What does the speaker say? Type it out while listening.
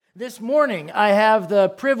This morning, I have the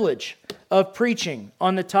privilege of preaching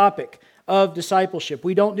on the topic of discipleship.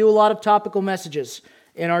 We don't do a lot of topical messages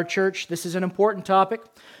in our church. This is an important topic.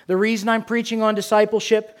 The reason I'm preaching on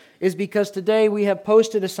discipleship is because today we have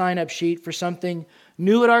posted a sign-up sheet for something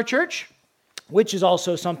new at our church, which is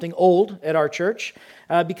also something old at our church,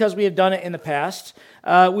 because we have done it in the past.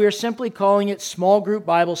 We are simply calling it small group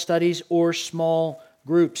Bible studies or small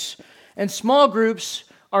groups. And small groups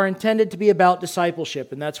are intended to be about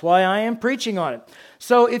discipleship, and that's why I am preaching on it.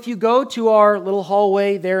 So if you go to our little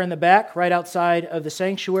hallway there in the back, right outside of the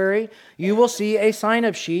sanctuary, you will see a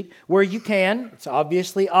sign-up sheet where you can, it's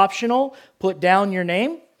obviously optional, put down your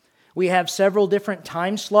name. We have several different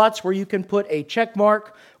time slots where you can put a check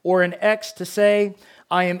mark or an X to say,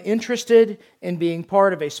 I am interested in being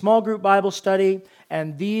part of a small group Bible study,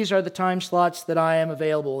 and these are the time slots that I am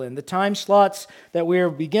available in. The time slots that we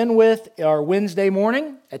begin with are Wednesday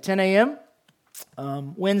morning at 10 a.m.,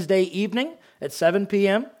 Wednesday evening at 7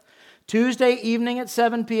 p.m., Tuesday evening at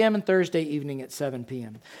 7 p.m., and Thursday evening at 7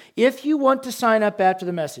 p.m. If you want to sign up after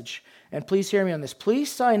the message, and please hear me on this,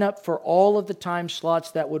 please sign up for all of the time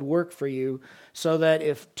slots that would work for you, so that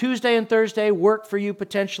if Tuesday and Thursday work for you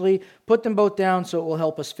potentially, put them both down so it will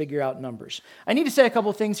help us figure out numbers. I need to say a couple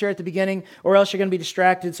of things here at the beginning, or else you're going to be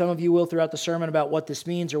distracted. Some of you will throughout the sermon about what this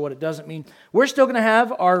means or what it doesn't mean. We're still going to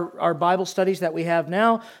have our Bible studies that we have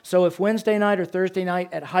now, so if Wednesday night or Thursday night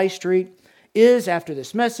at High Street is, after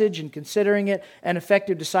this message and considering it, an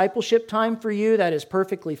effective discipleship time for you, that is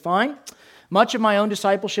perfectly fine. Much of my own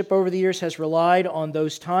discipleship over the years has relied on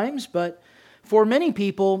those times, but for many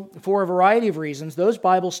people, for a variety of reasons, those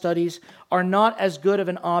Bible studies are not as good of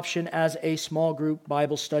an option as a small group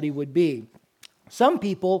Bible study would be. Some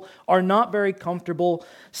people are not very comfortable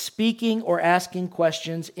speaking or asking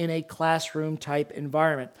questions in a classroom-type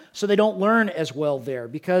environment, so they don't learn as well there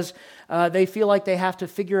because they feel like they have to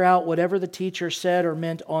figure out whatever the teacher said or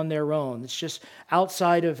meant on their own. It's just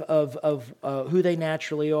outside of who they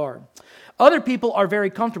naturally are. Other people are very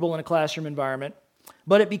comfortable in a classroom environment,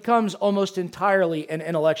 but it becomes almost entirely an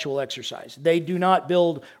intellectual exercise. They do not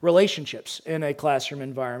build relationships in a classroom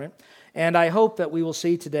environment, and I hope that we will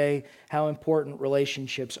see today how important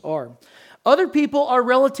relationships are. Other people are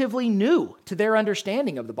relatively new to their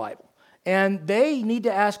understanding of the Bible, and they need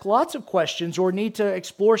to ask lots of questions or need to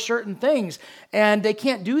explore certain things, and they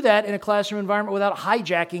can't do that in a classroom environment without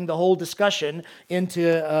hijacking the whole discussion into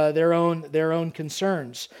their own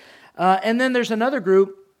concerns. And then there's another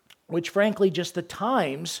group which frankly just the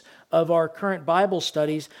times of our current Bible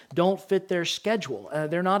studies don't fit their schedule.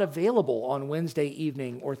 They're not available on Wednesday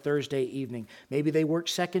evening or Thursday evening. Maybe they work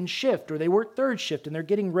second shift or they work third shift and they're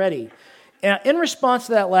getting ready. In response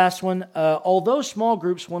to that last one, although small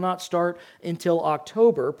groups will not start until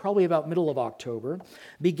October, probably about middle of October,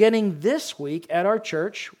 beginning this week at our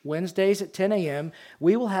church, Wednesdays at 10 a.m.,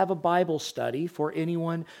 we will have a Bible study for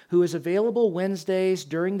anyone who is available Wednesdays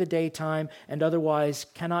during the daytime and otherwise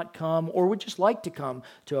cannot come or would just like to come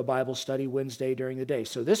to a Bible study Wednesday during the day.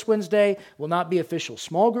 So this Wednesday will not be official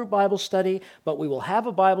small group Bible study, but we will have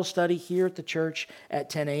a Bible study here at the church at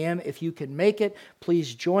 10 a.m. If you can make it,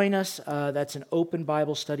 please join us. That's an open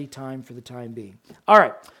Bible study time for the time being. All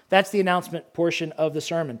right, that's the announcement portion of the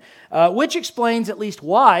sermon, which explains at least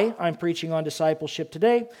why I'm preaching on discipleship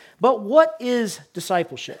today. But what is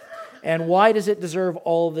discipleship? And why does it deserve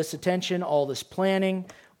all of this attention, all this planning?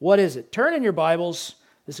 What is it? Turn in your Bibles,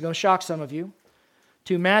 this is going to shock some of you,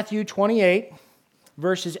 to Matthew 28,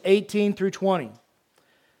 verses 18 through 20.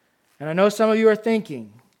 And I know some of you are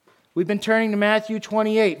thinking, we've been turning to Matthew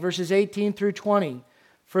 28, verses 18 through 20,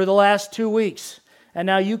 for the last 2 weeks. And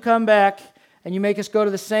now you come back and you make us go to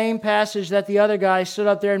the same passage that the other guy stood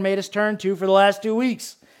up there and made us turn to for the last 2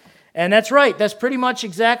 weeks. And that's right. That's pretty much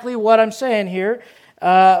exactly what I'm saying here.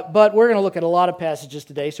 But we're going to look at a lot of passages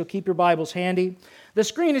today, so keep your Bibles handy. The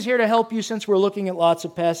screen is here to help you since we're looking at lots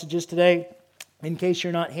of passages today. In case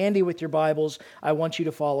you're not handy with your Bibles, I want you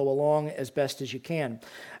to follow along as best as you can.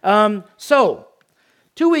 So,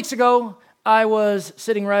 2 weeks ago, I was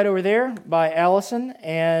sitting right over there by Allison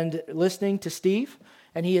and listening to Steve,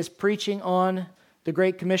 and he is preaching on the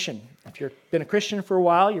Great Commission. If you've been a Christian for a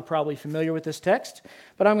while, you're probably familiar with this text,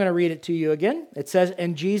 but I'm going to read it to you again. It says,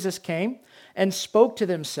 "And Jesus came and spoke to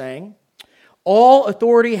them, saying, All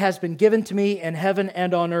authority has been given to me in heaven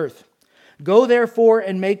and on earth. Go therefore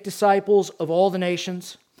and make disciples of all the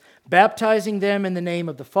nations, baptizing them in the name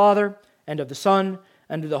of the Father and of the Son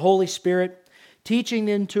and of the Holy Spirit, teaching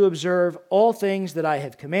them to observe all things that I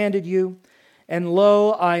have commanded you. And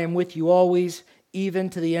lo, I am with you always, even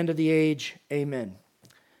to the end of the age. Amen."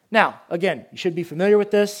 Now, again, you should be familiar with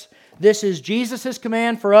this. This is Jesus'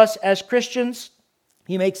 command for us as Christians.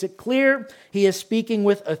 He makes it clear he is speaking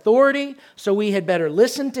with authority, so we had better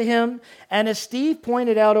listen to him. And as Steve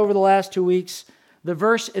pointed out over the last 2 weeks, the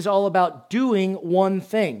verse is all about doing one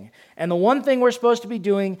thing. And the one thing we're supposed to be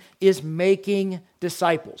doing is making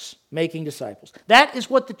disciples. Making disciples. That is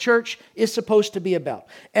what the church is supposed to be about.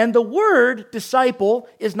 And the word disciple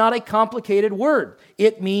is not a complicated word.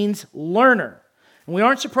 It means learner. And we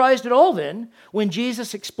aren't surprised at all then when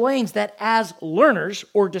Jesus explains that as learners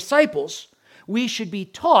or disciples, we should be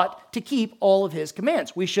taught to keep all of his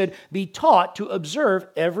commands. We should be taught to observe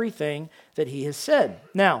everything that he has said.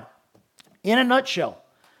 Now, in a nutshell,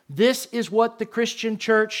 this is what the Christian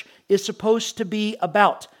church is supposed to be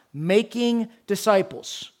about: making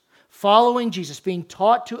disciples, following Jesus, being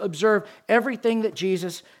taught to observe everything that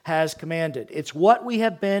Jesus has commanded. It's what we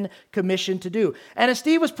have been commissioned to do. And as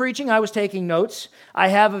Steve was preaching, I was taking notes. I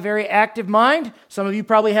have a very active mind. Some of you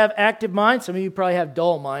probably have active minds. Some of you probably have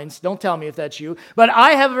dull minds. Don't tell me if that's you. But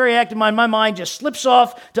I have a very active mind. My mind just slips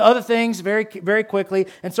off to other things very, very quickly.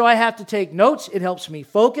 And so I have to take notes. It helps me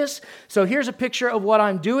focus. So here's a picture of what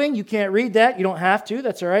I'm doing. You can't read that. You don't have to.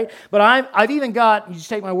 That's all right. But I've even got, you just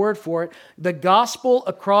take my word for it, the gospel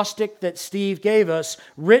acrostic that Steve gave us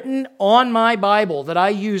written on my Bible that I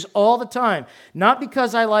use all the time. Not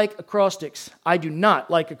because I like acrostics. I do not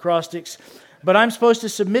like acrostics. But I'm supposed to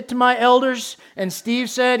submit to my elders, and Steve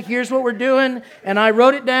said, here's what we're doing, and I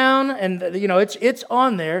wrote it down, and it's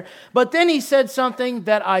on there. But then he said something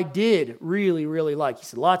that I did really, really like. He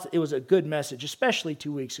said it was a good message, especially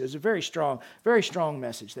 2 weeks ago. It was a very strong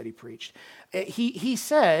message that he preached. He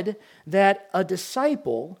said that a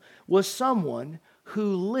disciple was someone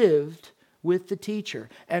who lived with the teacher.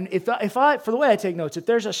 And if I, for the way I take notes, if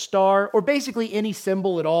there's a star or basically any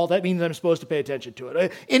symbol at all, that means I'm supposed to pay attention to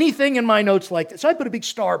it. Anything in my notes like that. So I put a big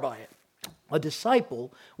star by it. A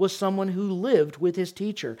disciple was someone who lived with his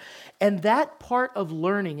teacher. And that part of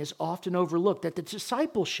learning is often overlooked, that the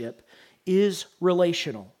discipleship is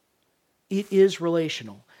relational. It is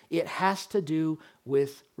relational. It has to do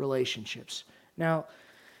with relationships. Now,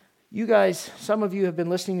 you guys, some of you have been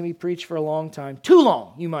listening to me preach for a long time. Too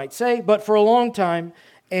long, you might say, but for a long time.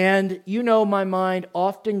 And you know my mind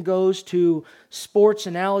often goes to sports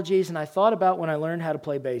analogies, and I thought about when I learned how to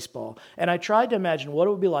play baseball. And I tried to imagine what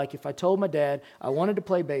it would be like if I told my dad I wanted to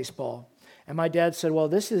play baseball. And my dad said, well,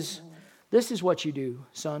 this is what you do,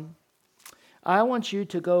 son. I want you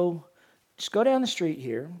to just go down the street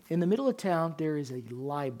here. In the middle of town, there is a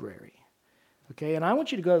library. Okay, and I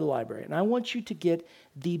want you to go to the library, and I want you to get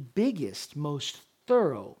the biggest, most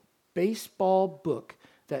thorough baseball book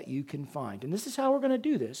that you can find. And this is how we're going to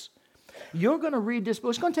do this. You're going to read this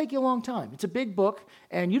book. It's going to take you a long time. It's a big book,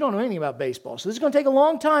 and you don't know anything about baseball. So this is going to take a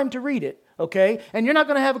long time to read it, okay? And you're not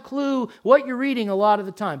going to have a clue what you're reading a lot of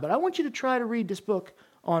the time. But I want you to try to read this book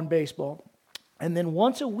on baseball. And then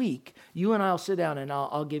once a week, you and I will sit down, and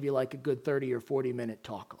I'll give you like a good 30 or 40-minute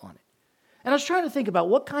talk on it. And I was trying to think about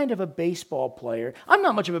what kind of a baseball player, I'm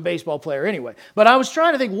not much of a baseball player anyway, but I was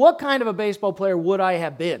trying to think what kind of a baseball player would I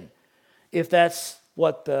have been if that's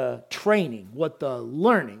what the training, what the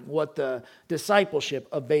learning, what the discipleship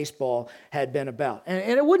of baseball had been about. And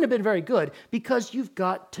it wouldn't have been very good because you've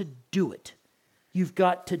got to do it. You've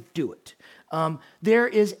got to do it. There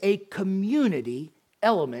is a community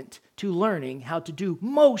element to learning how to do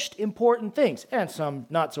most important things, and some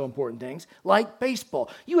not so important things, like baseball.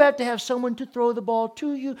 You have to have someone to throw the ball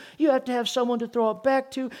to you. You have to have someone to throw it back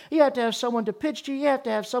to. You have to have someone to pitch to. You have to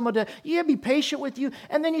have someone to be patient with you.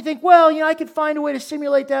 And then you think, well, I could find a way to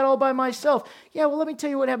simulate that all by myself. Yeah, well, let me tell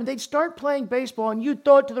you what happened. They'd start playing baseball, and you'd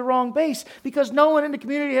throw it to the wrong base because no one in the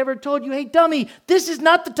community ever told you, hey, dummy, this is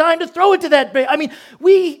not the time to throw it to that base. I mean,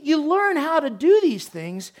 you learn how to do these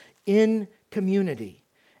things in community.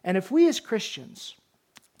 And if we as Christians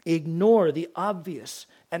ignore the obvious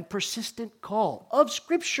and persistent call of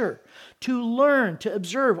Scripture to learn, to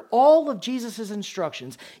observe all of Jesus'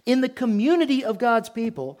 instructions in the community of God's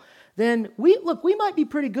people, then we might be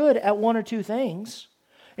pretty good at one or two things.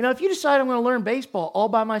 If you decide I'm going to learn baseball all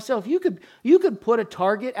by myself, you could put a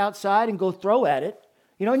target outside and go throw at it,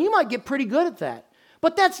 and you might get pretty good at that.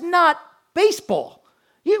 But that's not baseball.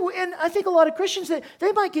 And I think a lot of Christians,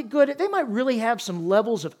 they might get good at, they might really have some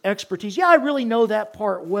levels of expertise. Yeah, I really know that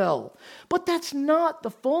part well. But that's not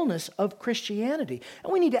the fullness of Christianity.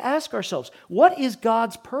 And we need to ask ourselves, what is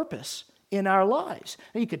God's purpose in our lives?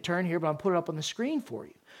 Now, you could turn here, but I'll put it up on the screen for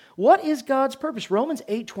you. What is God's purpose? Romans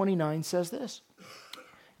 8:29 says this.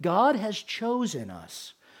 God has chosen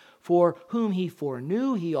us. For whom he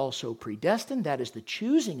foreknew, he also predestined. That is the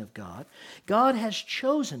choosing of God. God has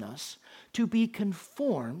chosen us to be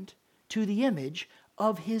conformed to the image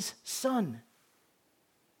of his Son.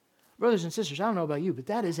 Brothers and sisters, I don't know about you, but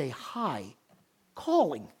that is a high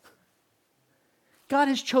calling. God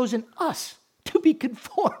has chosen us to be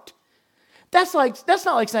conformed. That's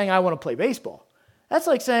not like saying I want to play baseball. That's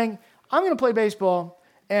like saying I'm going to play baseball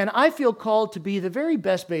and I feel called to be the very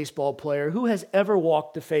best baseball player who has ever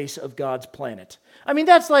walked the face of God's planet. I mean,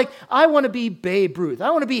 that's like I want to be Babe Ruth. I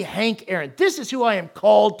want to be Hank Aaron. This is who I am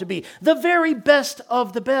called to be, the very best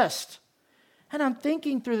of the best. And I'm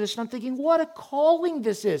thinking through this and I'm thinking, what a calling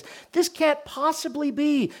this is. This can't possibly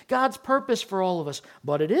be God's purpose for all of us.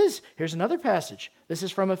 But it is. Here's another passage. This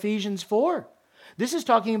is from Ephesians 4. This is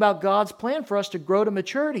talking about God's plan for us to grow to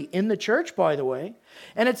maturity in the church, by the way.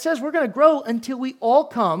 And it says we're going to grow until we all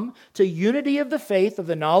come to unity of the faith, of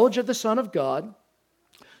the knowledge of the Son of God,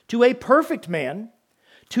 to a perfect man,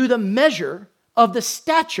 to the measure of the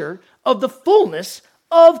stature of the fullness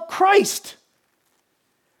of Christ.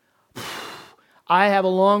 I have a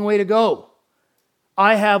long way to go.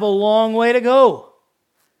 I have a long way to go.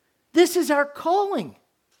 This is our calling.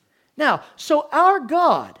 Now, so our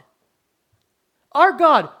God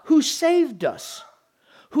who saved us,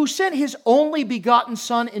 who sent His only begotten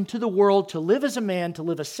Son into the world to live as a man, to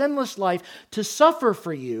live a sinless life, to suffer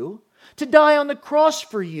for you, to die on the cross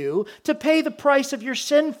for you, to pay the price of your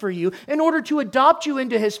sin for you, in order to adopt you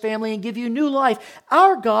into His family and give you new life.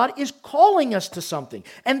 Our God is calling us to something.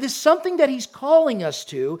 And this something that He's calling us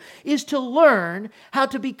to is to learn how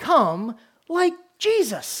to become like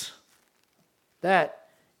Jesus. That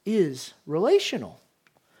is relational.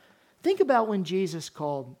 Think about when Jesus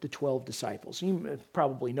called the 12 disciples. You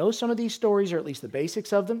probably know some of these stories, or at least the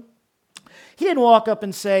basics of them. He didn't walk up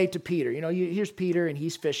and say to Peter, here's Peter and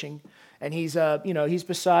he's fishing, and he's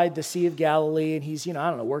beside the Sea of Galilee, and he's,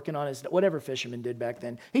 working on his, whatever fishermen did back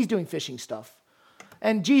then. He's doing fishing stuff.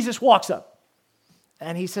 And Jesus walks up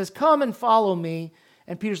and he says, "Come and follow me."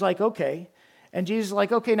 And Peter's like, "Okay." And Jesus is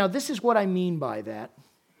like, "Okay, now this is what I mean by that.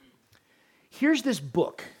 Here's this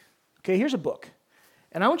book. Okay, here's a book.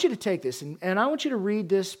 And I want you to take this, and I want you to read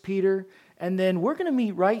this, Peter, and then we're going to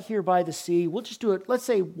meet right here by the sea. We'll just do it, let's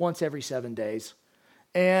say, once every 7 days.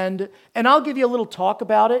 And I'll give you a little talk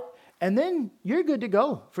about it, and then you're good to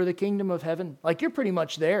go for the kingdom of heaven. Like, you're pretty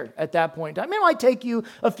much there at that point in time. It might take you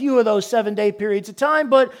a few of those 7-day periods of time,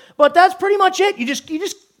 but that's pretty much it. You just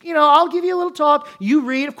I'll give you a little talk. You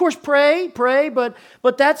read, of course, pray, but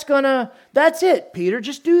that's it, Peter.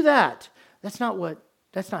 Just do that. That's not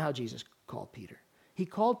how Jesus called Peter. He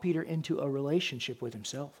called Peter into a relationship with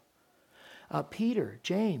Himself. Peter,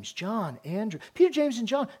 James, John, Andrew. Peter, James, and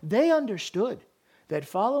John, they understood that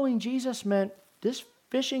following Jesus meant this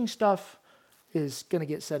fishing stuff is going to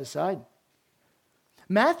get set aside.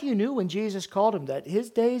 Matthew knew when Jesus called him that his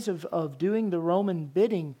days of doing the Roman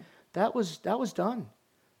bidding, that was done.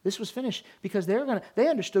 This was finished, because they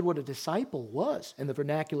understood what a disciple was in the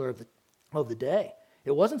vernacular of the day.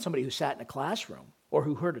 It wasn't somebody who sat in a classroom or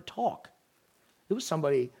who heard a talk. It was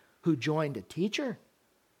somebody who joined a teacher,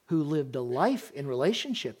 who lived a life in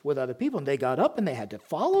relationship with other people, and they got up and they had to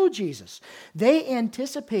follow Jesus. They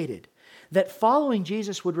anticipated that following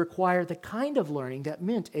Jesus would require the kind of learning that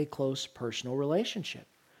meant a close personal relationship.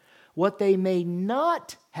 What they may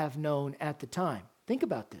not have known at the time, think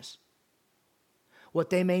about this. What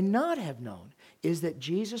they may not have known is that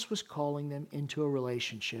Jesus was calling them into a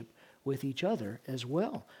relationship with each other as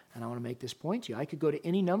well. And I want to make this point to you. I could go to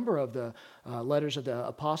any number of the letters of the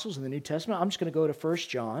apostles in the New Testament. I'm just going to go to 1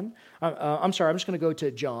 John. I'm just going to go to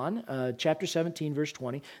John, chapter 17, verse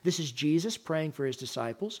 20. This is Jesus praying for His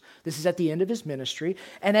disciples. This is at the end of His ministry.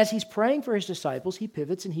 And as He's praying for His disciples, He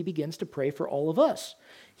pivots and He begins to pray for all of us.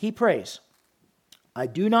 He prays, "I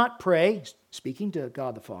do not pray," speaking to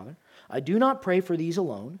God the Father, "I do not pray for these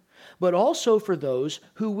alone, but also for those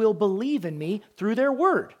who will believe in me through their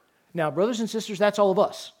word." Now, brothers and sisters, that's all of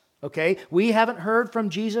us, okay? We haven't heard from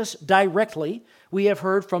Jesus directly. We have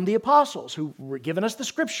heard from the apostles who were given us the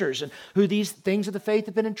scriptures and who these things of the faith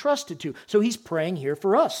have been entrusted to. So He's praying here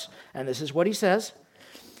for us. And this is what He says: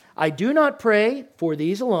 "I do not pray for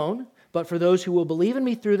these alone, but for those who will believe in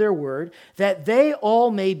me through their word, that they all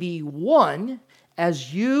may be one,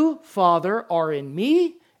 as you, Father, are in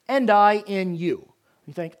me and I in you."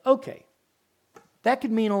 You think, okay, that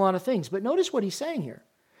could mean a lot of things. But notice what He's saying here.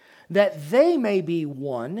 That they may be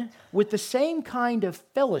one with the same kind of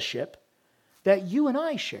fellowship that you and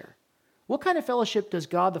I share. What kind of fellowship does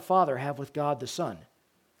God the Father have with God the Son?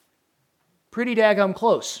 Pretty daggum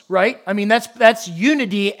close, right? I mean, that's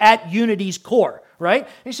unity at unity's core, right?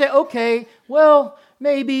 And you say, okay, well,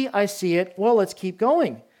 maybe I see it. Well, let's keep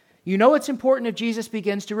going. You know it's important if Jesus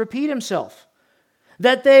begins to repeat Himself.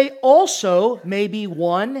 That they also may be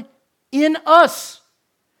one in us,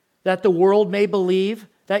 that the world may believe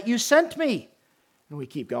that you sent me. And we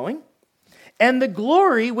keep going. And the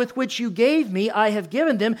glory with which you gave me, I have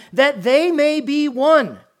given them, that they may be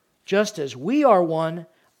one, just as we are one,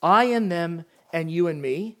 I and them, and you and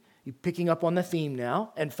me. You're picking up on the theme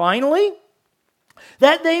now. And finally,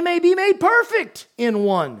 that they may be made perfect in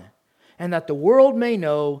one, and that the world may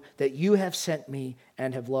know that you have sent me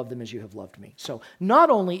and have loved them as you have loved me. So not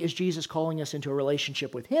only is Jesus calling us into a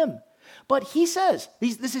relationship with him, but he says,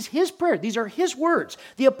 this is his prayer, these are his words.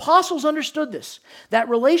 The apostles understood this, that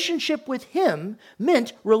relationship with him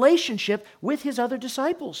meant relationship with his other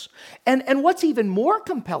disciples. And what's even more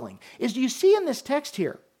compelling is, do you see in this text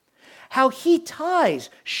here, how he ties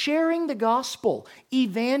sharing the gospel,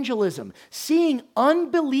 evangelism, seeing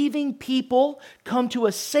unbelieving people come to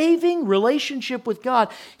a saving relationship with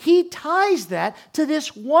God. He ties that to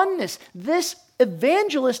this oneness, this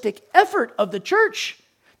evangelistic effort of the church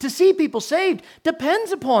to see people saved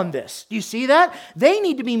depends upon this. Do you see that? They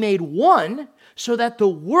need to be made one so that the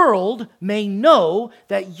world may know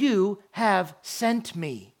that you have sent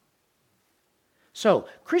me. So,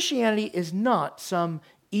 Christianity is not some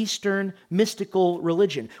Eastern mystical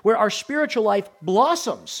religion where our spiritual life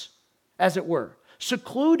blossoms, as it were,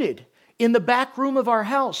 secluded in the back room of our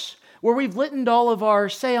house, where we've lit all of our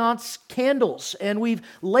seance candles and we've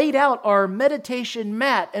laid out our meditation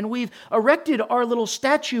mat and we've erected our little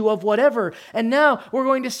statue of whatever, and now we're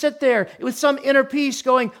going to sit there with some inner peace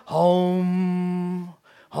going, home,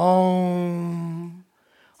 home.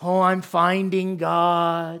 Oh, I'm finding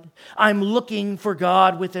God. I'm looking for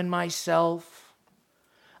God within myself.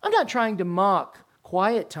 I'm not trying to mock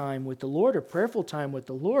quiet time with the Lord or prayerful time with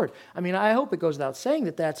the Lord. I mean, I hope it goes without saying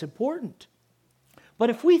that that's important. But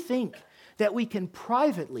if we think that we can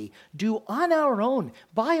privately do on our own,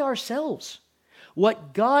 by ourselves,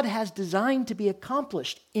 what God has designed to be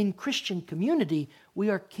accomplished in Christian community, we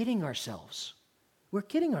are kidding ourselves. We're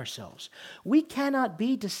kidding ourselves. We cannot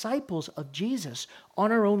be disciples of Jesus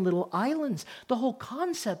on our own little islands. The whole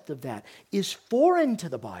concept of that is foreign to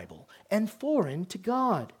the Bible and foreign to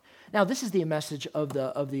God. Now, this is the message of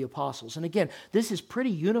the apostles. And again, this is pretty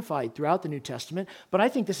unified throughout the New Testament, but I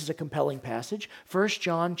think this is a compelling passage. 1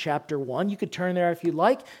 John chapter 1. You could turn there if you'd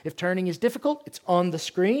like. If turning is difficult, it's on the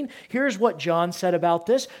screen. Here's what John said about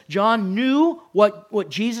this. John knew what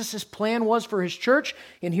Jesus' plan was for his church,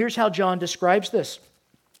 and here's how John describes this.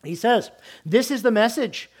 He says, "This is the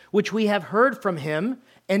message which we have heard from him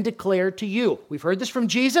and declared to you." We've heard this from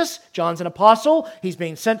Jesus. John's an apostle. He's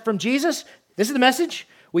being sent from Jesus. This is the message.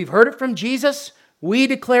 We've heard it from Jesus. We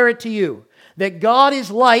declare it to you, that God is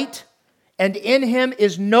light and in him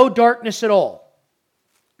is no darkness at all.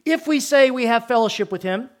 If we say we have fellowship with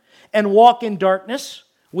him and walk in darkness,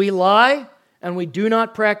 we lie and we do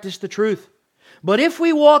not practice the truth. But if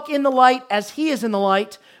we walk in the light as he is in the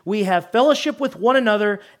light, we have fellowship with one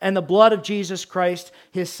another, and the blood of Jesus Christ,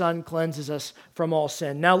 his Son, cleanses us from all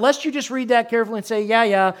sin. Now, lest you just read that carefully and say,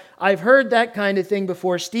 yeah, I've heard that kind of thing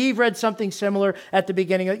before. Steve read something similar at the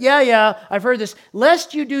beginning. Yeah, I've heard this.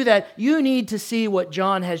 Lest you do that, you need to see what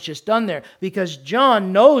John has just done there, because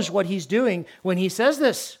John knows what he's doing when he says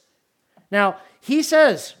this. Now, he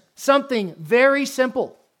says something very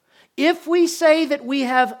simple. If we say that we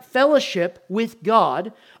have fellowship with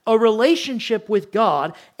God, a relationship with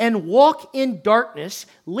God, and walk in darkness,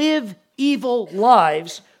 live evil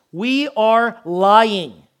lives, we are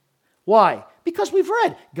lying. Why? Because we've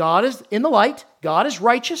read, God is in the light, God is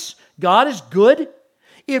righteous, God is good.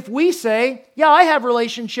 If we say, yeah, I have a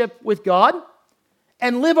relationship with God,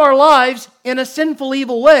 and live our lives in a sinful,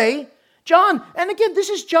 evil way, John, and again, this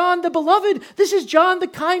is John the beloved, this is John the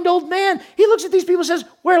kind old man. He looks at these people and says,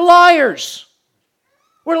 we're liars.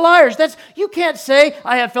 We're liars. You can't say,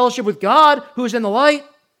 I have fellowship with God who is in the light,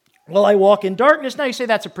 while I walk in darkness. Now you say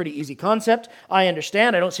that's a pretty easy concept. I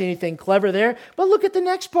understand. I don't see anything clever there. But look at the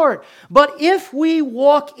next part. But if we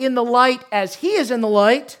walk in the light as he is in the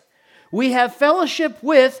light, we have fellowship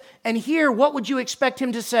with, and here, what would you expect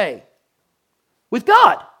him to say? With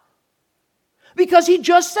God. Because he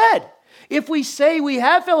just said, if we say we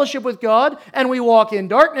have fellowship with God and we walk in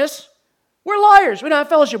darkness, we're liars. We don't have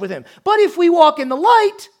fellowship with him. But if we walk in the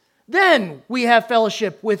light, then we have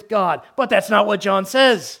fellowship with God. But that's not what John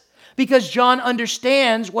says, because John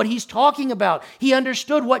understands what he's talking about. He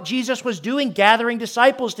understood what Jesus was doing, gathering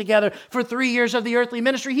disciples together for 3 years of the earthly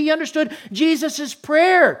ministry. He understood Jesus'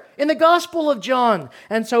 prayer in the Gospel of John.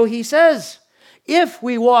 And so he says, if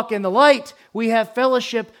we walk in the light, we have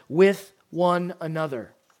fellowship with one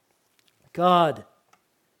another. God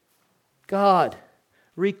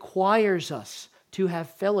requires us to have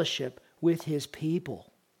fellowship with his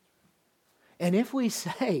people. And if we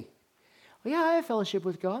say, well, yeah, I have fellowship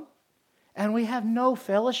with God, and we have no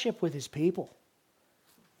fellowship with His people,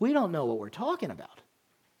 we don't know what we're talking about.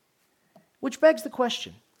 Which begs the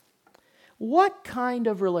question, what kind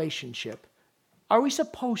of relationship are we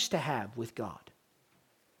supposed to have with God?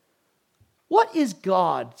 What is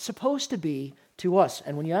God supposed to be to us?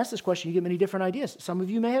 And when you ask this question, you get many different ideas. Some of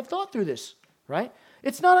you may have thought through this, right?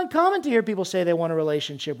 It's not uncommon to hear people say they want a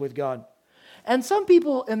relationship with God. And some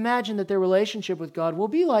people imagine that their relationship with God will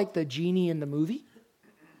be like the genie in the movie,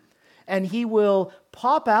 and He will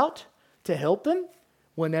pop out to help them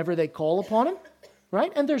whenever they call upon Him,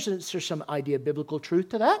 right? And there's some idea of biblical truth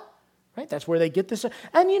to that, right? That's where they get this.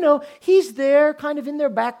 And, He's there kind of in their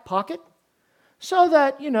back pocket so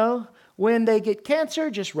that, when they get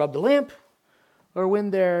cancer, just rub the lamp. Or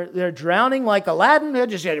when they're drowning like Aladdin, they'll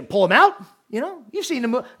just pull them out. You've seen the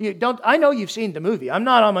movie. I know you've seen the movie. I'm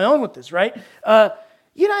not on my own with this, right? And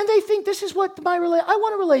they think this is what I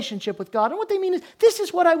want a relationship with God. And what they mean is, this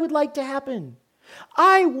is what I would like to happen.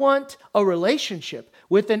 I want a relationship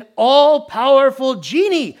with an all-powerful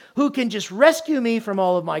genie who can just rescue me from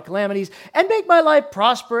all of my calamities and make my life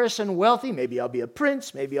prosperous and wealthy. Maybe I'll be a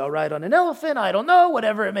prince. Maybe I'll ride on an elephant. I don't know,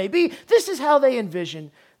 whatever it may be. This is how they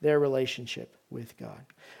envision their relationship with God.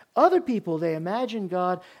 Other people, they imagine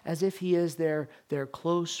God as if He is their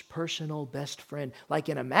close, personal, best friend, like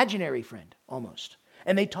an imaginary friend, almost.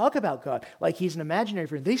 And they talk about God like He's an imaginary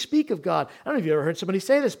friend. They speak of God. I don't know if you ever heard somebody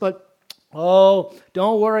say this, but, oh,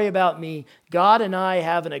 don't worry about me. God and I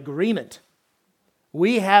have an agreement.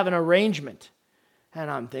 We have an arrangement. And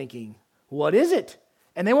I'm thinking, what is it?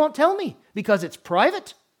 And they won't tell me because it's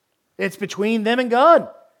private. It's between them and God.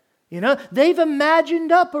 They've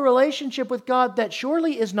imagined up a relationship with God that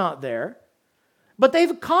surely is not there, but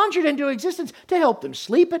they've conjured into existence to help them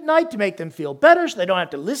sleep at night, to make them feel better so they don't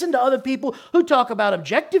have to listen to other people who talk about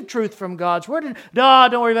objective truth from God's Word. And,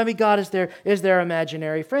 don't worry about me, God is their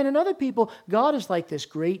imaginary friend. And other people, God is like this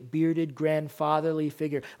great bearded grandfatherly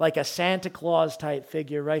figure, like a Santa Claus type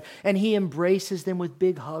figure, right? And He embraces them with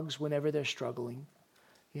big hugs whenever they're struggling.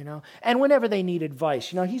 And whenever they need advice,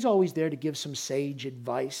 He's always there to give some sage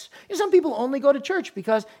advice. Some people only go to church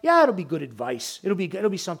because, it'll be good advice. It'll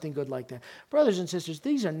be something good like that. Brothers and sisters,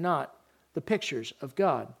 these are not the pictures of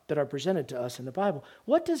God that are presented to us in the Bible.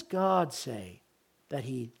 What does God say that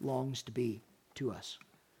He longs to be to us?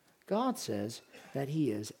 God says that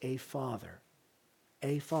He is a father.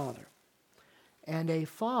 A father. And a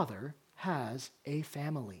father has a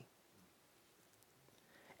family.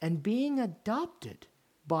 And being adopted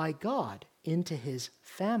by God into His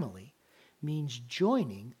family means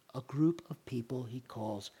joining a group of people He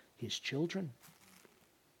calls His children.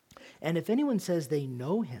 And if anyone says they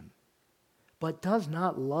know Him, but does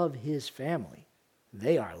not love His family,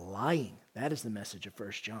 they are lying. That is the message of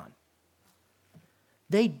 1 John.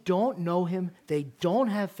 They don't know Him, they don't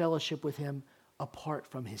have fellowship with Him apart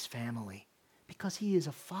from His family, because He is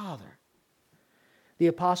a father. The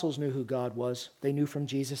apostles knew who God was. They knew from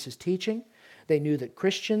Jesus' teaching. They knew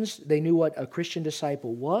they knew what a Christian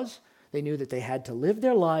disciple was. They knew that they had to live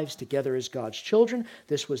their lives together as God's children.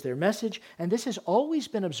 This was their message, and this has always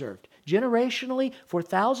been observed generationally for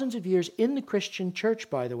thousands of years in the Christian church,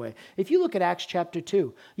 by the way. If you look at Acts chapter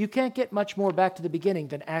 2, you can't get much more back to the beginning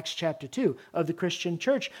than Acts chapter 2 of the Christian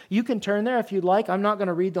church. You can turn there if you'd like. I'm not going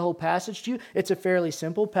to read the whole passage to you. It's a fairly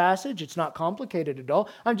simple passage. It's not complicated at all.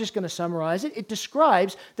 I'm just going to summarize it. It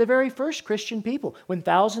describes the very first Christian people when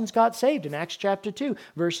thousands got saved in Acts chapter 2,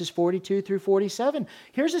 verses 42 through 47.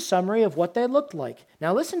 Here's a summary of what they looked like.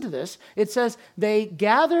 Now listen to this. It says they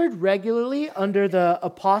gathered regularly under the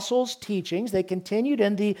apostles' teachings. They continued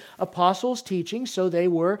in the apostles' teachings, so they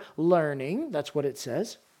were learning. That's what it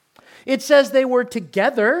says. It says they were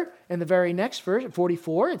together in the very next verse,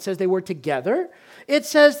 44. It says they were together. It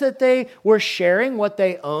says that they were sharing what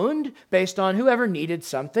they owned based on whoever needed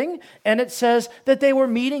something. And it says that they were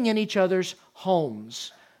meeting in each other's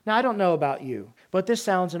homes. Now, I don't know about you, but this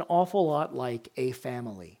sounds an awful lot like a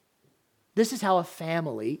family. This is how a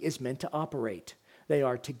family is meant to operate. They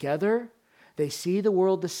are together. They see the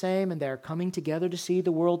world the same, and they're coming together to see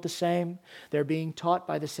the world the same. They're being taught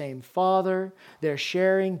by the same Father. They're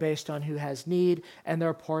sharing based on who has need, and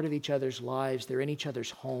they're part of each other's lives. They're in each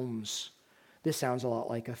other's homes. This sounds a lot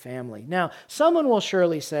like a family. Now, someone will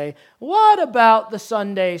surely say, what about the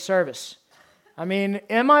Sunday service? I mean,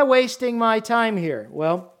 am I wasting my time here?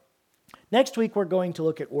 Well, next week we're going to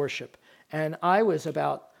look at worship, and I was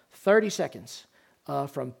about 30 seconds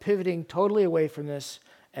from pivoting totally away from this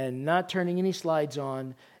and not turning any slides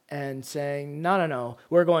on and saying, no,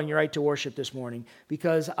 we're going right to worship this morning,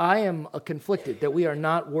 because I am conflicted that we are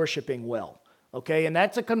not worshiping well, okay? And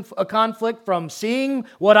that's a conflict from seeing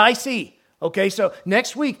what I see, Okay, so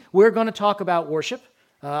next week we're going to talk about worship.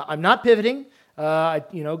 I'm not pivoting. It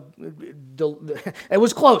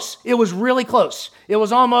was close. It was really close. It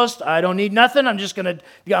was almost, I don't need nothing. I'm going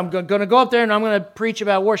to go up there and I'm going to preach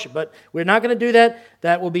about worship. But we're not going to do that.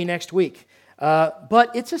 That will be next week.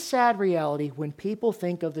 But it's a sad reality when people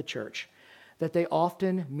think of the church that they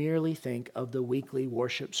often merely think of the weekly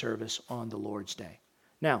worship service on the Lord's Day.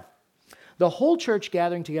 Now, the whole church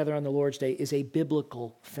gathering together on the Lord's Day is a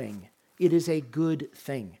biblical thing. It is a good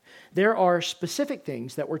thing. There are specific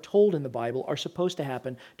things that we're told in the Bible are supposed to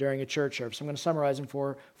happen during a church service. I'm going to summarize them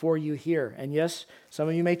for you here. And yes, some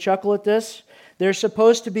of you may chuckle at this. There's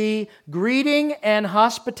supposed to be greeting and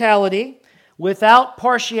hospitality without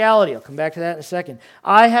partiality. I'll come back to that in a second.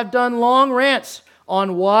 I have done long rants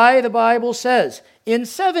on why the Bible says, in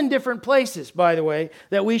 7 different places, by the way,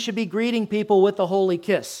 that we should be greeting people with the holy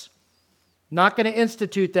kiss. Not going to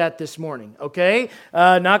institute that this morning, okay?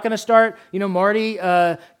 Not going to start,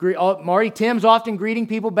 Marty Tim's often greeting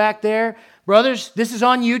people back there. Brothers, this is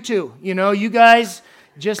on you too. You guys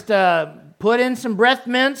just put in some breath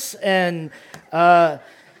mints and...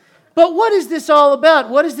 But what is this all about?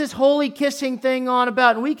 What is this holy kissing thing on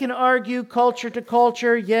about? And we can argue culture to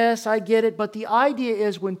culture. Yes, I get it. But the idea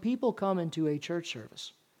is when people come into a church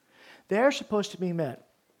service, they're supposed to be met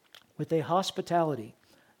with a hospitality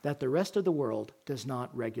that the rest of the world does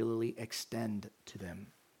not regularly extend to them.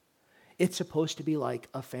 It's supposed to be like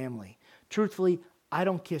a family. Truthfully, I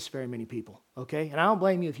don't kiss very many people, okay? And I don't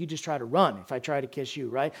blame you if you just try to run if I try to kiss you,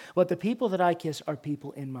 right? But the people that I kiss are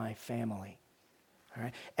people in my family, all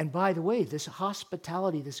right? And by the way, this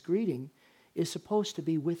hospitality, this greeting, is supposed to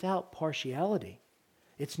be without partiality.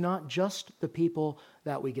 It's not just the people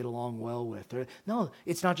that we get along well with. No,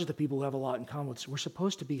 it's not just the people who have a lot in common with us. We're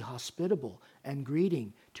supposed to be hospitable and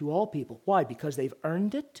greeting to all people. Why? Because they've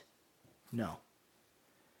earned it? No.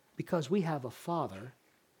 Because we have a Father,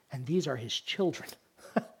 and these are His children.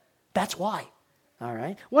 That's why. All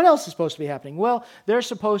right? What else is supposed to be happening? Well, there's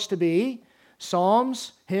supposed to be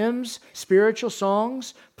psalms, hymns, spiritual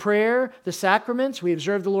songs, prayer, the sacraments. We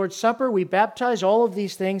observe the Lord's Supper. We baptize. All of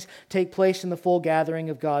these things take place in the full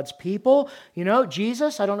gathering of God's people.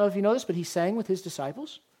 Jesus, I don't know if you know this, but He sang with His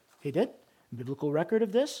disciples. He did. Biblical record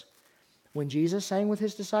of this. When Jesus sang with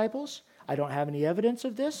His disciples, I don't have any evidence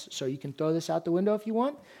of this, so you can throw this out the window if you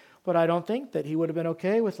want. But I don't think that He would have been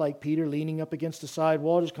okay with Peter leaning up against the side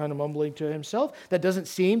wall, just kind of mumbling to himself. That doesn't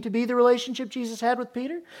seem to be the relationship Jesus had with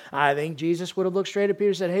Peter. I think Jesus would have looked straight at Peter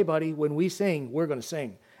and said, "Hey, buddy, when we sing, we're going to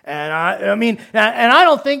sing." And I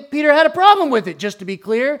don't think Peter had a problem with it, just to be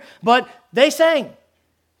clear. But they sang.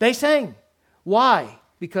 They sang. Why?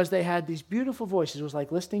 Because they had these beautiful voices. It was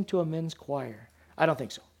like listening to a men's choir. I don't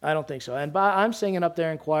think so. And I'm singing up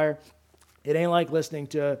there in choir. It ain't like listening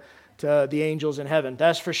to the angels in heaven,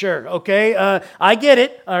 that's for sure, okay? I get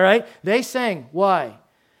it, all right? They sang. Why?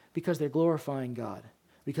 Because they're glorifying God.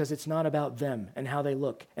 Because it's not about them and how they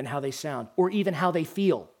look and how they sound or even how they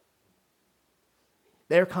feel.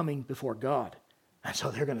 They're coming before God. And so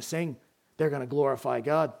they're going to sing. They're going to glorify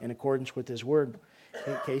God in accordance with His Word.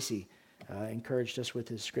 Casey encouraged us with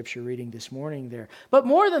his scripture reading this morning there. But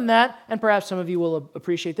more than that, and perhaps some of you will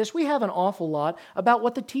appreciate this, we have an awful lot about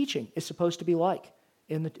what the teaching is supposed to be like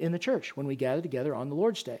in the church when we gather together on the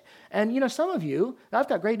Lord's Day. And some of you, I've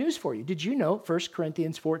got great news for you. Did you know 1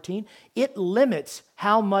 Corinthians 14, it limits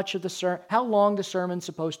how long the sermon's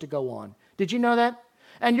supposed to go on? Did you know that?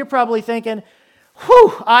 And you're probably thinking,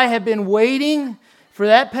 I have been waiting for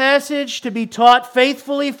that passage to be taught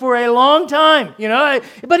faithfully for a long time.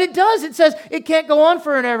 But it does. It says it can't go on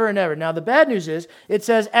for an ever and ever. Now, the bad news is it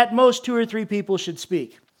says at most 2 or 3 people should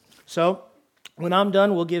speak. So when I'm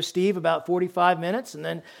done, we'll give Steve about 45 minutes, and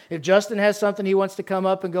then if Justin has something he wants to come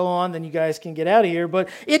up and go on, then you guys can get out of here. But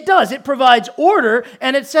it does. It provides order,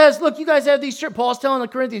 and it says, look, you guys have these, Paul's telling the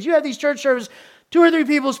Corinthians, you have these church services, 2 or 3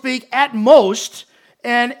 people speak at most,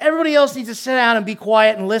 and everybody else needs to sit down and be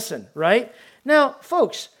quiet and listen, right? Now,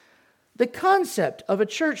 folks, the concept of a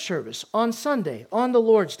church service on Sunday, on the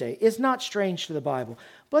Lord's Day, is not strange to the Bible.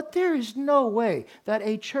 But there is no way that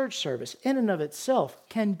a church service in and of itself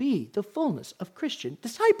can be the fullness of Christian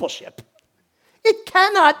discipleship. It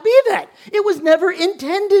cannot be that. It was never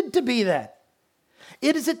intended to be that.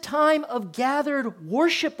 It is a time of gathered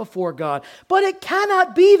worship before God, but it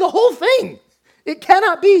cannot be the whole thing. It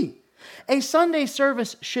cannot be. A Sunday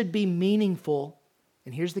service should be meaningful,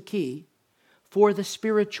 and here's the key, for the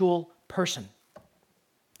spiritual person.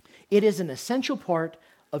 It is an essential part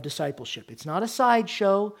of discipleship. It's not a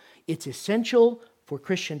sideshow. It's essential for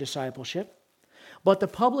Christian discipleship. But the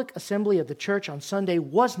public assembly of the church on Sunday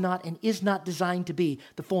was not and is not designed to be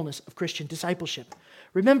the fullness of Christian discipleship.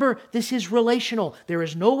 Remember, this is relational. There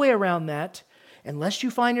is no way around that. Unless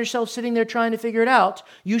you find yourself sitting there trying to figure it out,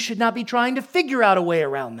 you should not be trying to figure out a way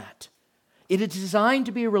around that. It is designed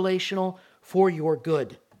to be relational for your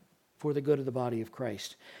good, for the good of the body of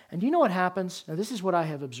Christ. And do you know what happens? Now, this is what I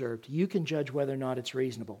have observed. You can judge whether or not it's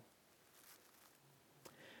reasonable.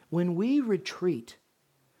 When we retreat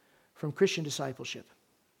from Christian discipleship,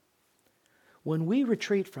 when we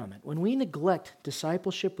retreat from it, when we neglect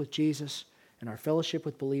discipleship with Jesus and our fellowship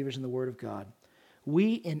with believers in the Word of God,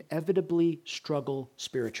 we inevitably struggle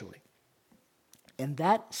spiritually. And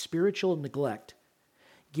that spiritual neglect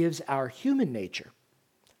gives our human nature,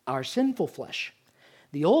 our sinful flesh,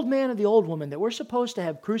 the old man and the old woman that we're supposed to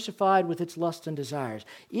have crucified with its lusts and desires,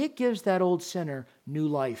 it gives that old sinner new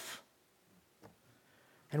life.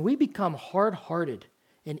 And we become hard-hearted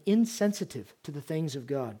and insensitive to the things of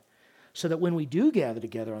God, so that when we do gather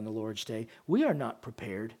together on the Lord's Day, we are not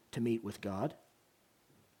prepared to meet with God.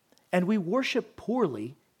 And we worship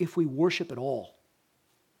poorly if we worship at all,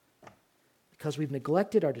 because we've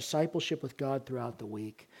neglected our discipleship with God throughout the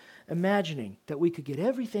week, imagining that we could get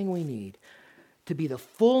everything we need to be the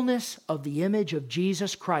fullness of the image of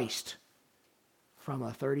Jesus Christ from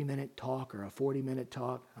a 30-minute talk or a 40-minute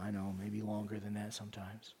talk. I know, maybe longer than that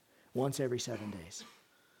sometimes. Once every 7 days.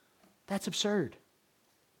 That's absurd.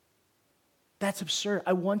 That's absurd.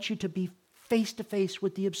 I want you to be face-to-face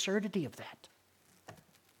with the absurdity of that.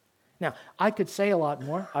 Now, I could say a lot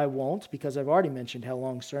more. I won't, because I've already mentioned how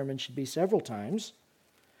long sermons should be several times.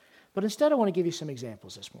 But instead, I want to give you some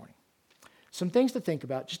examples this morning. Some things to think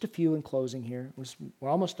about, just a few in closing here. We're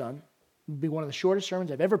almost done. It'll be one of the shortest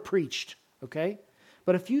sermons I've ever preached, okay?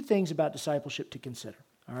 But a few things about discipleship to consider,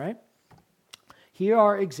 all right? Here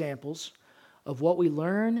are examples of what we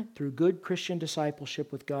learn through good Christian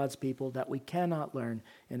discipleship with God's people that we cannot learn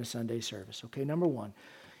in a Sunday service, okay? Number one,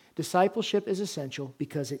 discipleship is essential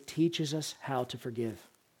because it teaches us how to forgive.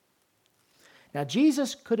 Now,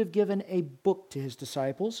 Jesus could have given a book to his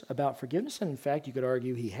disciples about forgiveness, and in fact, you could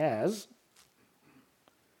argue he has,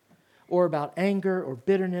 or about anger or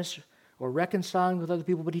bitterness or reconciling with other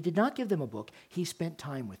people, but he did not give them a book. He spent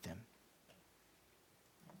time with them.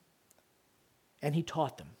 And he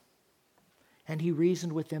taught them. And he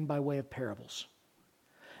reasoned with them by way of parables.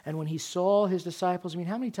 And when he saw his disciples,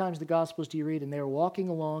 how many times in the Gospels do you read, and they were walking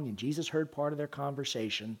along, and Jesus heard part of their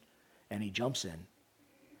conversation, and he jumps in.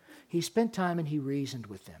 He spent time and he reasoned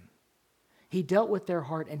with them. He dealt with their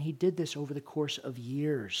heart, and he did this over the course of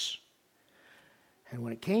years. And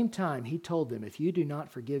when it came time, he told them, if you do not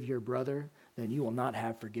forgive your brother, then you will not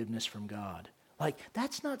have forgiveness from God.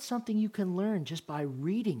 That's not something you can learn just by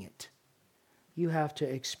reading it. You have to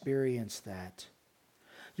experience that.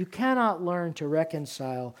 You cannot learn to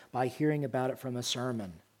reconcile by hearing about it from a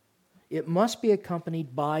sermon. It must be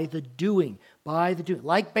accompanied by the doing,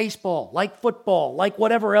 like baseball, like football, like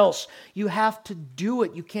whatever else. You have to do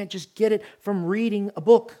it. You can't just get it from reading a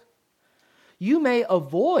book. You may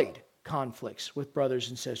avoid conflicts with brothers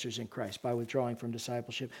and sisters in Christ by withdrawing from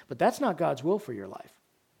discipleship, but that's not God's will for your life.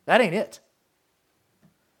 That ain't it.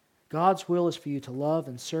 God's will is for you to love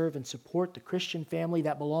and serve and support the Christian family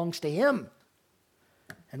that belongs to Him.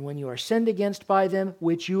 And when you are sinned against by them,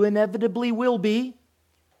 which you inevitably will be,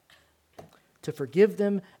 to forgive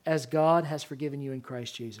them as God has forgiven you in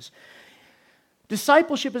Christ Jesus.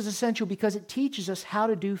 Discipleship is essential because it teaches us how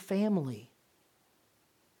to do family.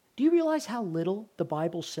 Do you realize how little the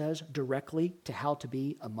Bible says directly to how to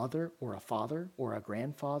be a mother or a father or a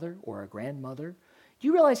grandfather or a grandmother? Do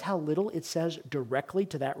you realize how little it says directly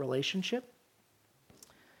to that relationship?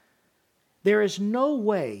 There is no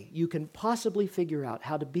way you can possibly figure out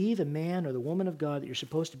how to be the man or the woman of God that you're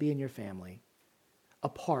supposed to be in your family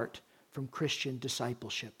apart from Christian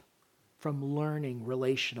discipleship, from learning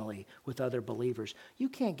relationally with other believers. You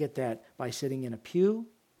can't get that by sitting in a pew.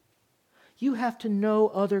 You have to know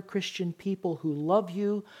other Christian people who love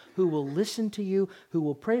you, who will listen to you, who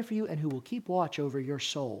will pray for you, and who will keep watch over your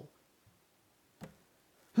soul.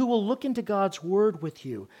 Who will look into God's Word with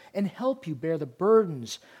you and help you bear the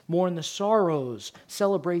burdens, mourn the sorrows,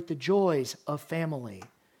 celebrate the joys of family.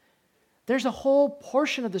 There's a whole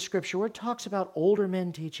portion of the Scripture where it talks about older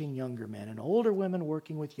men teaching younger men and older women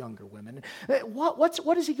working with younger women.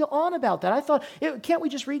 What does he go on about that? I thought, can't we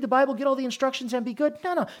just read the Bible, get all the instructions, and be good?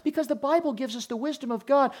 No, because the Bible gives us the wisdom of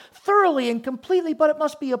God thoroughly and completely, but it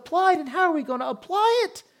must be applied. And how are we going to apply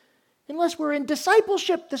it? Unless we're in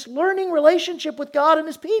discipleship, this learning relationship with God and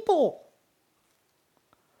His people.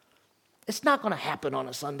 It's not going to happen on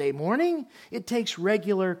a Sunday morning. It takes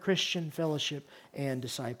regular Christian fellowship and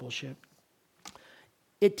discipleship.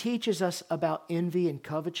 It teaches us about envy and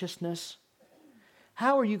covetousness.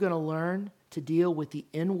 How are you going to learn to deal with the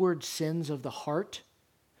inward sins of the heart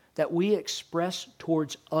that we express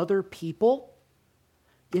towards other people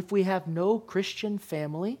if we have no Christian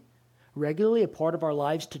family regularly a part of our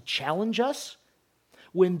lives to challenge us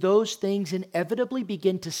when those things inevitably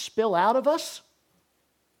begin to spill out of us?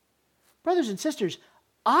 Brothers and sisters,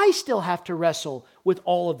 I still have to wrestle with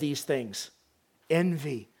all of these things.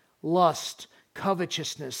 Envy, lust,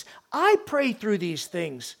 covetousness. I pray through these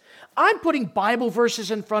things. I'm putting Bible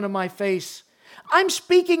verses in front of my face. I'm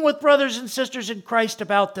speaking with brothers and sisters in Christ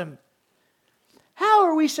about them. How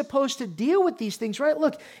are we supposed to deal with these things, right?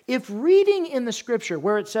 Look, if reading in the Scripture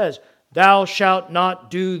where it says, "Thou shalt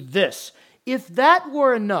not do this," if that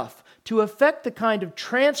were enough to affect the kind of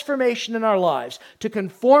transformation in our lives, to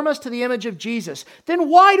conform us to the image of Jesus, then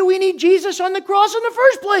why do we need Jesus on the cross in the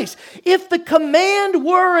first place? If the command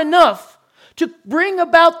were enough to bring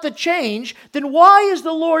about the change, then why is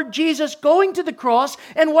the Lord Jesus going to the cross,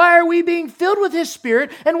 and why are we being filled with His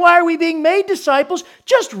Spirit, and why are we being made disciples?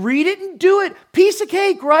 Just read it and do it. Piece of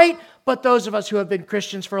cake, right? But those of us who have been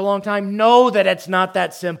Christians for a long time know that it's not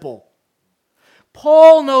that simple.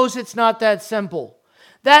 Paul knows it's not that simple.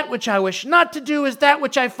 That which I wish not to do is that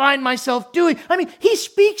which I find myself doing. I mean, he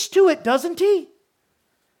speaks to it, doesn't he?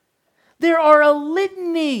 There are a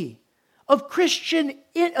litany of Christian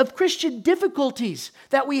difficulties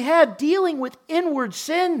that we have dealing with inward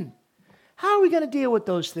sin. How are we going to deal with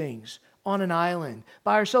those things on an island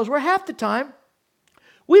by ourselves, where half the time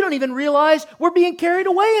we don't even realize we're being carried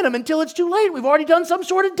away in them until it's too late? We've already done some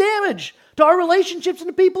sort of damage to our relationships and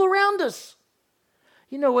the people around us.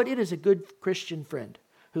 You know what? It is a good Christian friend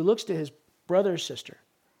who looks to his brother or sister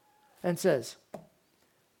and says,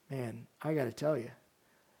 "Man, I got to tell you,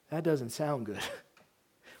 that doesn't sound good.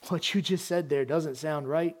 What you just said there doesn't sound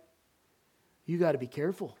right. You got to be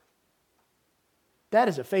careful." That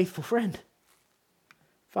is a faithful friend.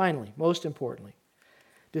 Finally, most importantly,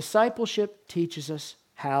 discipleship teaches us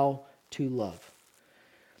how to love.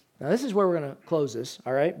 Now, this is where we're going to close this,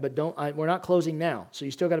 all right? But we're not closing now, so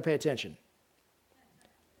you still got to pay attention.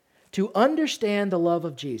 To understand the love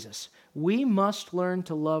of Jesus, we must learn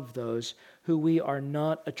to love those who we are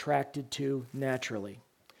not attracted to naturally.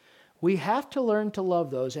 We have to learn to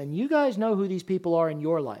love those, and you guys know who these people are in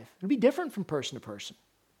your life. It'll be different from person to person.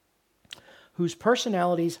 Whose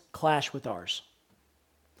personalities clash with ours.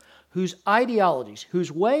 Whose ideologies, whose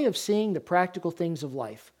way of seeing the practical things of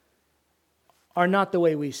life are not the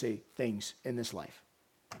way we see things in this life.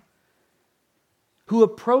 Who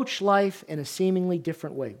approach life in a seemingly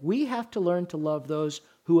different way. We have to learn to love those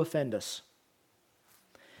who offend us.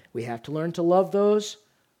 We have to learn to love those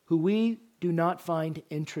who we do not find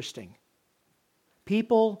interesting.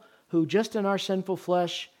 People who just in our sinful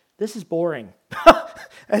flesh, this is boring.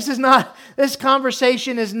 This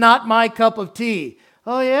conversation is not my cup of tea.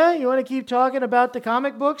 Oh yeah, you want to keep talking about the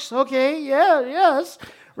comic books? Okay, yes.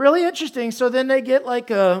 Really interesting. So then they get like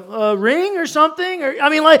a ring or something?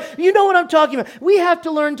 You know what I'm talking about. We have to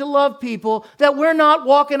learn to love people that we're not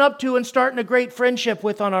walking up to and starting a great friendship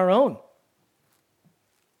with on our own.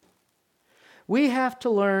 We have to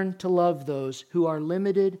learn to love those who are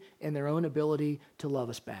limited in their own ability to love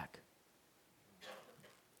us back.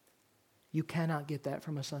 You cannot get that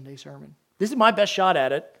from a Sunday sermon. This is my best shot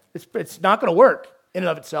at it. It's not going to work in and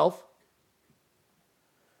of itself.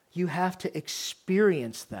 You have to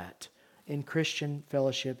experience that in Christian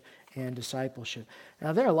fellowship and discipleship.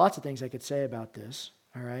 Now, there are lots of things I could say about this,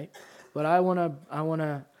 all right? But I want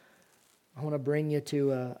to bring you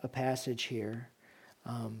to a passage here.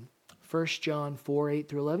 1 John 4:8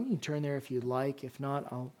 through 11. You can turn there if you'd like. If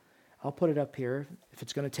not, I'll put it up here if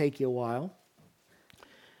it's going to take you a while.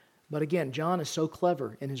 But again, John is so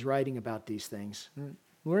clever in his writing about these things.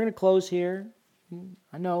 We're going to close here.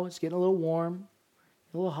 I know it's getting a little warm.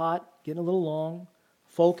 A little hot, getting a little long.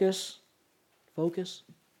 Focus.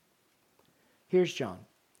 Here's John.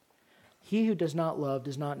 He who does not love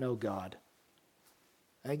does not know God.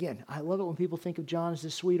 Again, I love it when people think of John as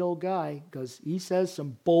this sweet old guy because he says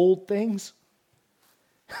some bold things.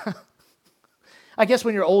 I guess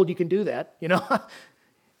when you're old you can do that, you know.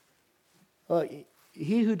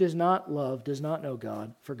 He who does not love does not know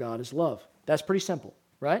God, for God is love. That's pretty simple,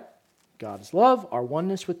 right? God is love. Our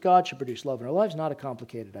oneness with God should produce love in our lives. Not a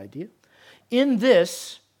complicated idea. In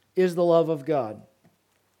this is the love of God.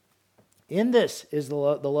 In this is the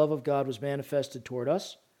love of God was manifested toward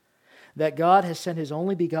us, that God has sent His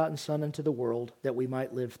only begotten Son into the world that we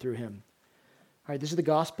might live through Him. All right, this is the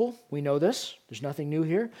gospel. We know this. There's nothing new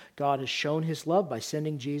here. God has shown His love by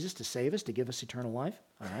sending Jesus to save us, to give us eternal life.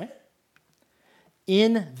 All right.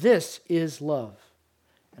 In this is love.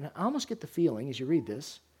 and I almost get the feeling as you read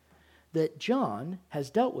this, that John has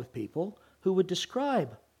dealt with people who would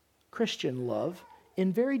describe Christian love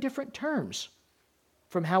in very different terms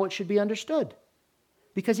from how it should be understood.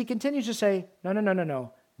 Because he continues to say,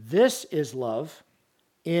 no. This is love.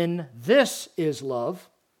 In this is love.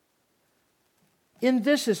 In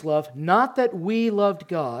this is love, not that we loved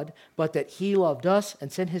God, but that He loved us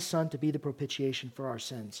and sent His Son to be the propitiation for our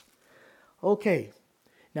sins. Okay,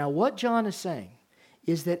 now what John is saying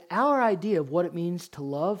is that our idea of what it means to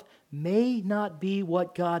love may not be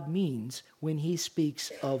what God means when He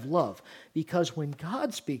speaks of love. Because when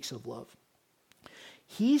God speaks of love,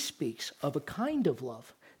 He speaks of a kind of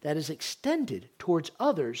love that is extended towards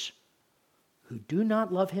others who do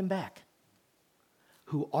not love Him back,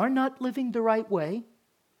 who are not living the right way,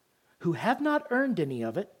 who have not earned any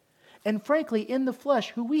of it, and frankly, in the flesh,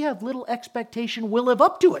 who we have little expectation will live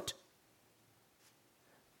up to it.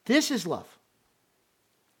 This is love.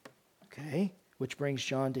 Okay, which brings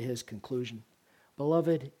John to his conclusion.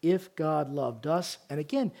 Beloved, if God loved us, and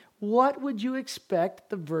again, what would you expect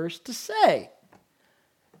the verse to say?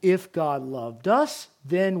 If God loved us,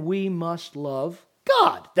 then we must love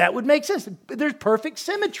God. That would make sense. There's perfect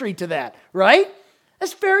symmetry to that, right?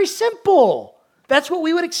 That's very simple. That's what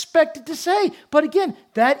we would expect it to say. But again,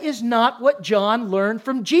 that is not what John learned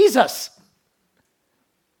from Jesus.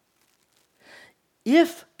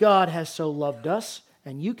 If God has so loved us,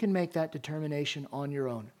 and you can make that determination on your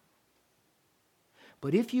own.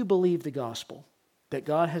 But if you believe the gospel, that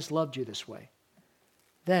God has loved you this way,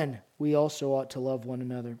 then we also ought to love one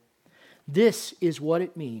another. This is what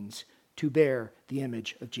it means to bear the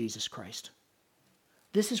image of Jesus Christ.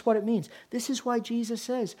 This is what it means. This is why Jesus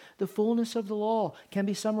says the fullness of the law can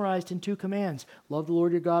be summarized in 2 commands. Love the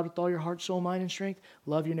Lord your God with all your heart, soul, mind, and strength.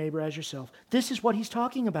 Love your neighbor as yourself. This is what he's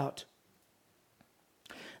talking about.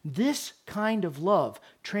 This kind of love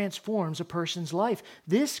transforms a person's life.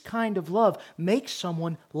 This kind of love makes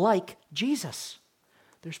someone like Jesus.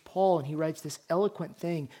 There's Paul, and he writes this eloquent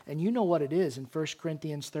thing, and you know what it is in 1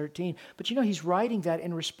 Corinthians 13. But he's writing that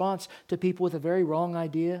in response to people with a very wrong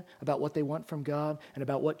idea about what they want from God and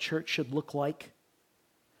about what church should look like.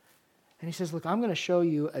 And he says, look, I'm going to show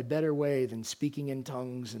you a better way than speaking in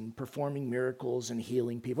tongues and performing miracles and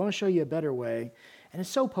healing people. I'm going to show you a better way. And it's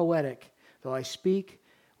so poetic. Though I speak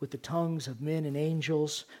with the tongues of men and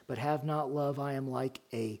angels, but have not love, I am like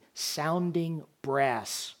a sounding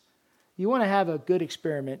brass. You want to have a good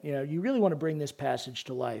experiment, you really want to bring this passage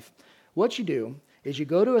to life. What you do is you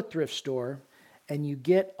go to a thrift store and you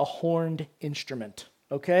get a horned instrument,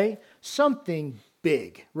 okay? Something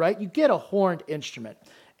big, right? You get a horned instrument.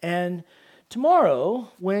 And tomorrow,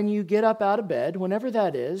 when you get up out of bed, whenever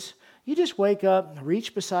that is, you just wake up,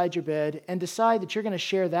 reach beside your bed, and decide that you're going to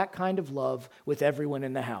share that kind of love with everyone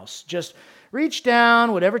in the house. Just reach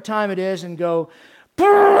down, whatever time it is, and go,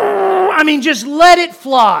 just let it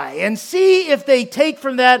fly and see if they take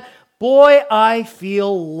from that, boy, I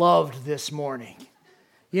feel loved this morning.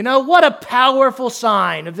 What a powerful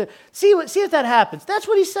sign. See if that happens. That's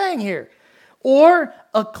what he's saying here. Or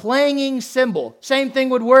a clanging cymbal. Same thing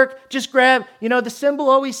would work. Just grab, the cymbal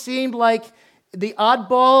always seemed like the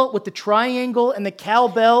oddball with the triangle and the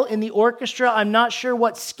cowbell in the orchestra. I'm not sure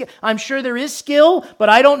what skill. I'm sure there is skill, but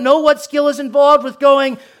I don't know what skill is involved with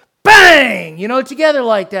going bang, together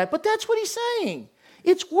like that. But that's what he's saying.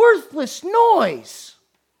 It's worthless noise.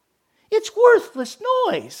 It's worthless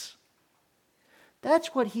noise.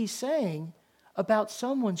 That's what he's saying about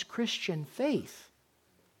someone's Christian faith,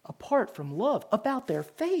 apart from love, about their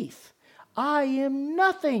faith. I am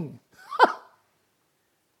nothing.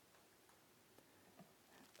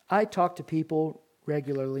 I talk to people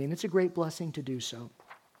regularly, and it's a great blessing to do so.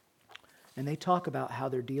 And they talk about how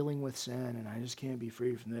they're dealing with sin, and I just can't be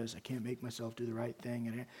free from this. I can't make myself do the right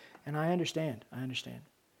thing. And I understand.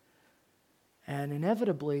 And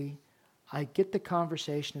inevitably, I get the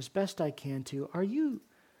conversation as best I can to, are you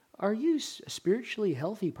a spiritually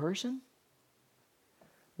healthy person?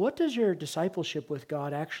 What does your discipleship with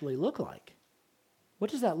God actually look like?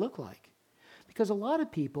 What does that look like? Because a lot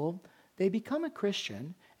of people, they become a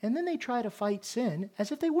Christian, and then they try to fight sin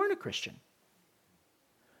as if they weren't a Christian.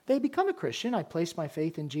 They become a Christian. I place my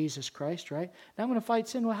faith in Jesus Christ, right? Now I'm going to fight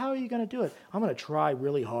sin. Well, how are you going to do it? I'm going to try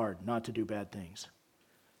really hard not to do bad things.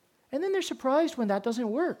 And then they're surprised when that doesn't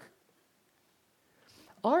work.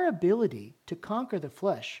 Our ability to conquer the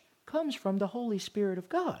flesh comes from the Holy Spirit of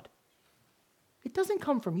God. It doesn't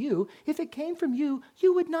come from you. If it came from you,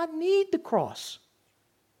 you would not need the cross.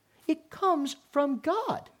 It comes from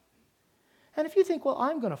God. And if you think, well,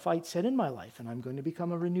 I'm going to fight sin in my life and I'm going to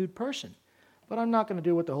become a renewed person. but I'm not going to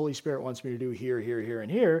do what the Holy Spirit wants me to do here, here, and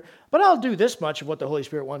here, but I'll do this much of what the Holy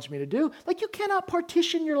Spirit wants me to do. Like, you cannot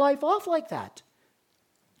partition your life off like that.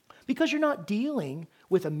 Because you're not dealing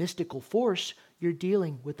with a mystical force, you're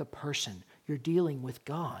dealing with a person. You're dealing with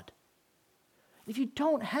God. If you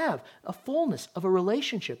don't have a fullness of a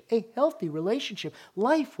relationship, a healthy relationship,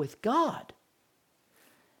 life with God,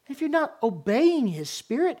 if you're not obeying His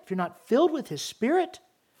Spirit, if you're not filled with His Spirit,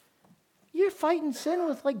 you're fighting sin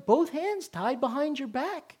with like both hands tied behind your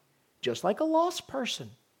back, just like a lost person.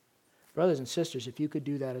 Brothers and sisters, if you could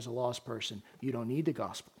do that as a lost person, you don't need the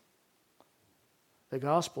gospel. The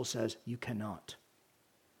gospel says you cannot,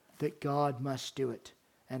 that God must do it.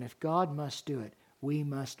 And if God must do it, we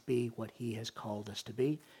must be what He has called us to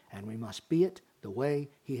be, and we must be it the way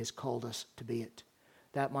He has called us to be it.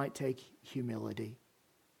 That might take humility.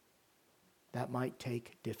 That might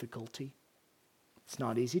take difficulty. It's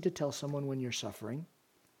not easy to tell someone when you're suffering.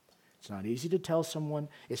 It's not easy to tell someone.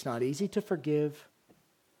 It's not easy to forgive.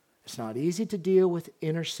 It's not easy to deal with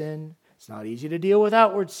inner sin. It's not easy to deal with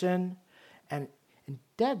outward sin. And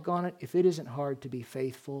daggone it, if it isn't hard to be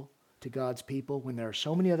faithful to God's people when there are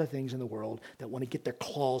so many other things in the world that want to get their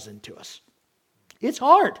claws into us. It's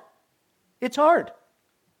hard. It's hard.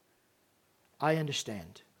 I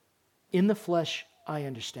understand. In the flesh, I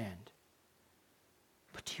understand.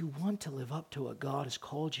 But do you want to live up to what God has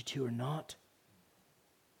called you to or not?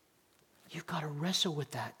 You've got to wrestle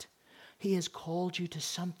with that. He has called you to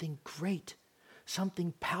something great,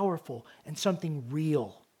 something powerful, and something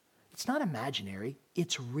real. It's not imaginary,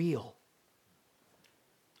 it's real.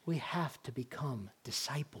 We have to become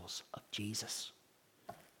disciples of Jesus.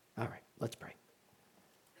 All right, let's pray.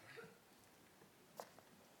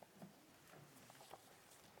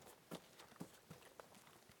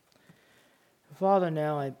 Father,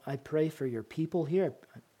 now I pray for your people here.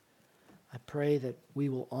 I pray that we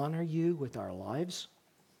will honor you with our lives,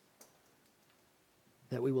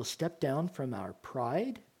 that we will step down from our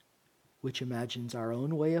pride, which imagines our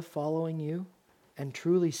own way of following you, and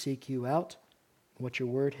truly seek you out, what your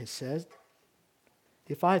word has said.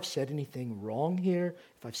 If I've said anything wrong here,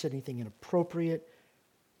 if I've said anything inappropriate,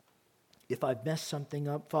 if I've messed something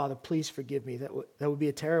up, Father, please forgive me. That would be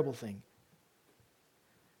a terrible thing.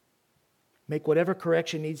 Make whatever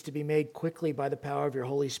correction needs to be made quickly by the power of your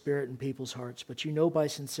Holy Spirit in people's hearts. But you know by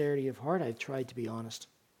sincerity of heart, I've tried to be honest.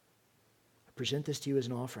 I present this to you as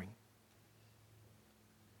an offering.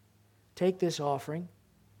 Take this offering,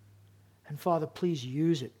 and Father, please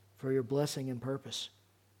use it for your blessing and purpose.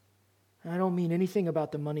 And I don't mean anything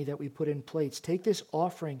about the money that we put in plates. Take this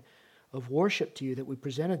offering of worship to you that we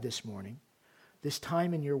presented this morning, this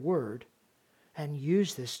time in your word, and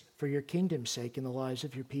use this for your kingdom's sake in the lives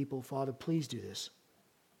of your people. Father, please do this.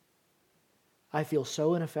 I feel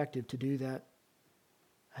so ineffective to do that.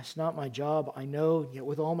 That's not my job, I know, yet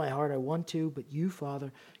with all my heart I want to, but you,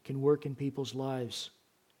 Father, can work in people's lives.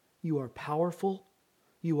 You are powerful.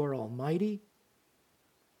 You are almighty.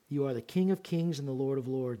 You are the King of kings and the Lord of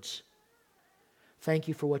lords. Thank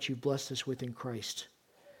you for what you've blessed us with in Christ.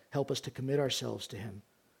 Help us to commit ourselves to Him.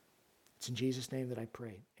 It's in Jesus' name that I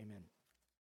pray. Amen.